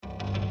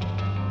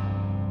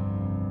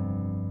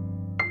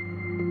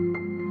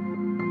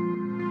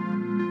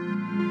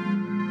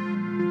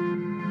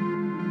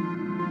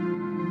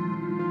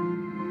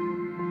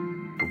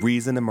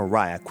Rezin and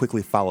Mariah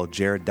quickly follow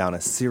Jared down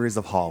a series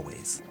of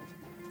hallways.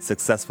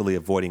 Successfully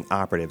avoiding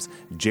operatives,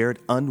 Jared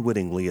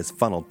unwittingly is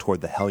funneled toward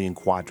the Hellion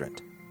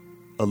quadrant.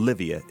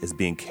 Olivia is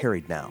being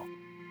carried now.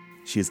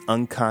 She is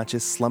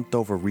unconscious, slumped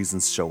over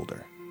Rezin's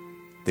shoulder.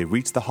 They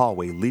reach the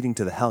hallway leading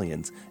to the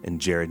Hellions,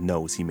 and Jared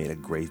knows he made a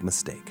grave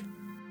mistake.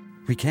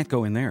 We can't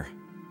go in there.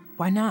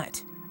 Why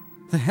not?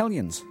 The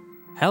Hellions.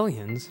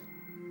 Hellions?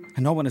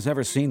 And no one has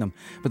ever seen them,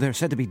 but they're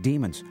said to be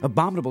demons,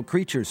 abominable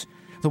creatures,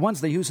 the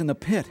ones they use in the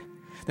pit.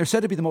 They're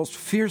said to be the most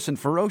fierce and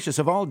ferocious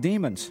of all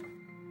demons.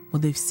 Well,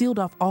 they've sealed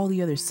off all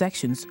the other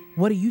sections.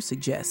 What do you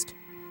suggest?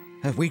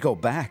 If we go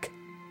back.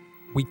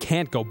 We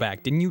can't go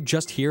back. Didn't you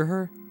just hear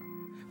her?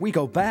 We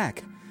go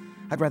back.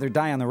 I'd rather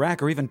die on the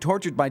rack or even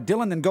tortured by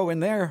Dylan than go in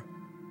there.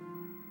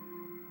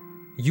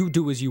 You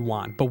do as you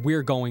want, but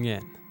we're going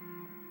in.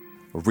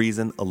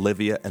 Rezin,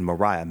 Olivia, and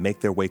Mariah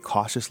make their way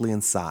cautiously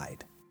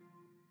inside.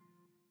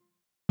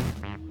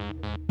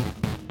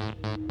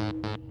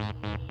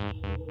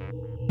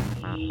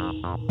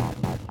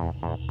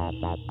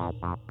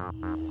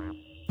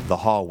 The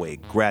hallway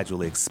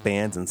gradually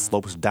expands and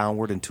slopes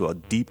downward into a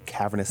deep,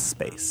 cavernous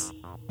space.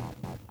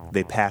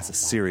 They pass a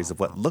series of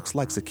what looks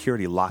like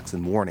security locks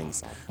and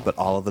warnings, but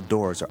all of the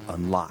doors are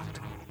unlocked.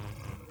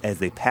 As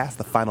they pass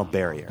the final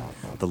barrier,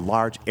 the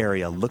large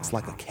area looks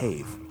like a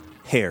cave.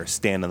 Hairs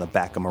stand on the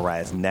back of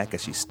Mariah's neck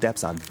as she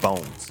steps on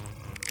bones,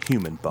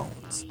 human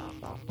bones.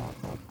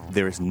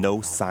 There is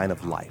no sign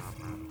of life.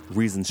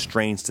 Rezin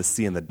strains to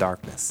see in the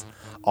darkness.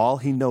 All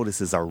he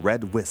notices are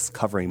red wisps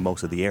covering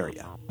most of the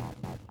area.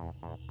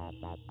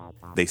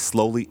 They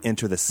slowly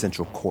enter the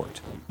central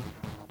court.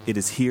 It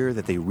is here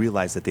that they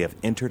realize that they have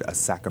entered a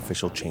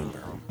sacrificial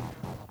chamber.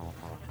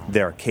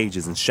 There are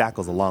cages and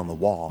shackles along the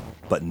wall,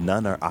 but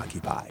none are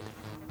occupied.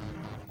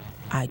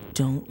 I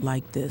don't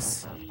like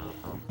this.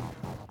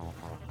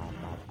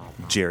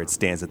 Jared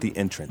stands at the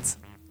entrance.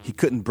 He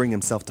couldn't bring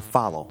himself to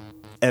follow.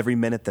 Every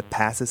minute that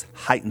passes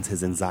heightens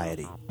his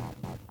anxiety.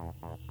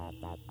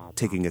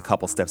 Taking a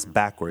couple steps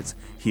backwards,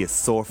 he is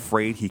so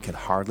afraid he can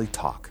hardly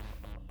talk.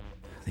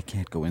 They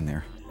can't go in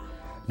there.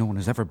 No one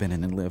has ever been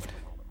in and lived.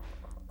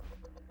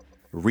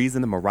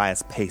 Rezin and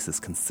Mariah's pace is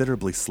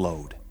considerably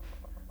slowed.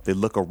 They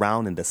look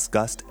around in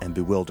disgust and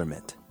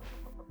bewilderment.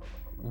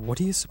 What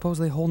do you suppose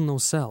they hold in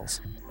those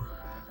cells?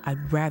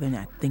 I'd rather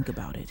not think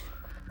about it.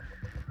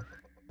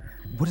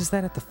 What is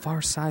that at the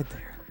far side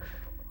there?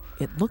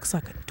 It looks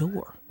like a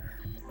door.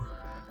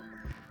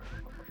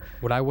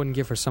 What I wouldn't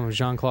give for some of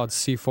Jean-Claude's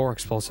C4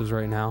 explosives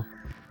right now.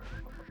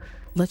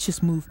 Let's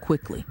just move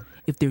quickly.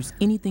 If there's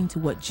anything to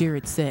what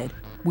Jared said,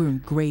 we're in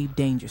grave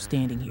danger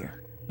standing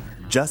here.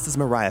 Just as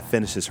Mariah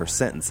finishes her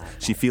sentence,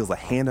 she feels a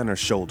hand on her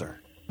shoulder.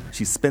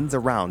 She spins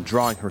around,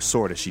 drawing her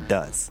sword as she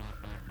does.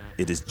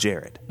 It is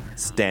Jared,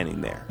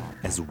 standing there,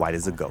 as white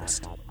as a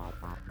ghost.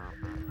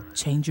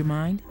 Change your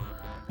mind?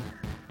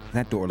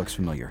 That door looks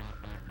familiar.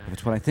 If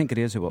it's what I think it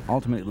is, it will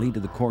ultimately lead to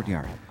the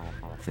courtyard.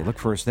 If they look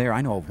for us there,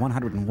 I know of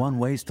 101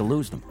 ways to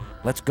lose them.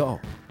 Let's go.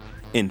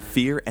 In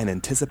fear and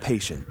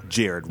anticipation,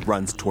 Jared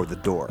runs toward the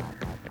door.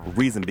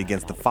 Rezin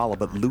begins to follow,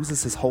 but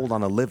loses his hold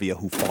on Olivia,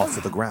 who falls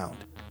to the ground.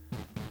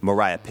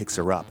 Mariah picks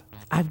her up.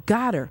 I've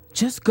got her.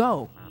 Just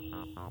go.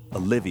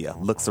 Olivia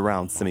looks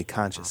around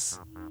semi-conscious.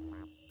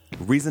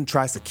 Rezin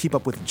tries to keep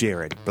up with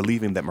Jared,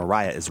 believing that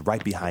Mariah is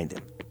right behind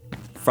him.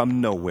 From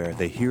nowhere,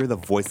 they hear the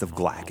voice of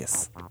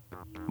Glacus.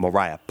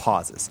 Mariah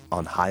pauses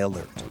on high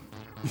alert.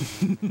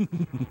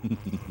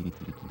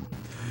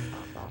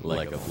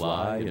 Like a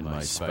fly in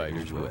my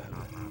spider's web.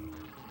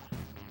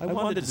 I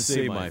wanted to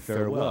say my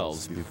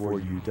farewells before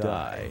you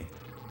die.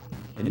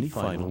 Any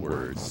final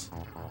words?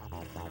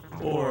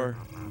 Or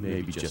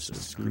maybe just a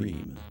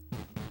scream.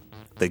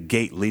 The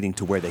gate leading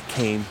to where they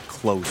came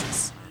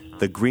closes.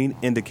 The green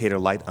indicator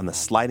light on the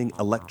sliding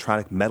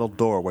electronic metal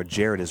door where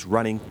Jared is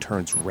running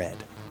turns red.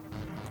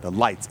 The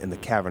lights in the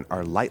cavern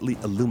are lightly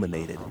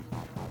illuminated.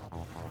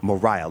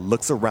 Mariah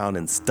looks around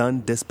in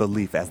stunned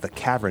disbelief as the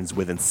caverns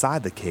within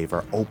inside the cave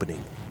are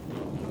opening.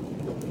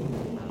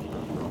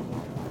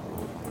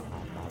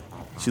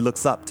 She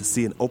looks up to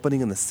see an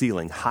opening in the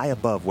ceiling high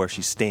above where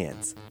she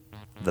stands.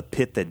 The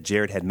pit that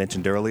Jared had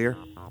mentioned earlier,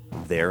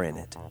 they're in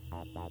it.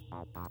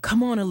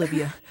 Come on,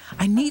 Olivia.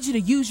 I need you to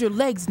use your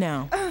legs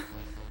now.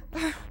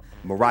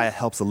 Mariah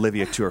helps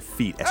Olivia to her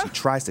feet as she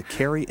tries to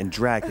carry and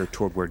drag her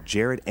toward where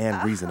Jared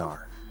and Rezin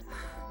are.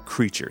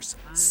 Creatures,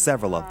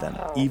 several of them,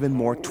 even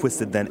more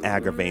twisted than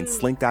Agravain,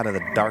 slink out of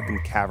the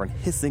darkened cavern,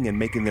 hissing and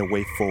making their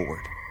way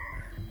forward.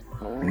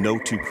 No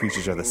two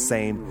creatures are the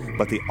same,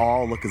 but they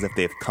all look as if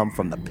they have come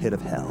from the pit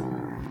of hell.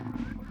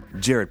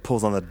 Jared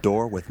pulls on the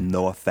door with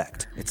no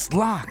effect. It's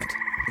locked.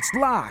 It's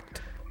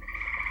locked.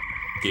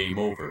 Game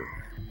over.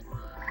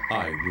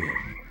 I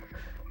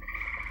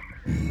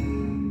win.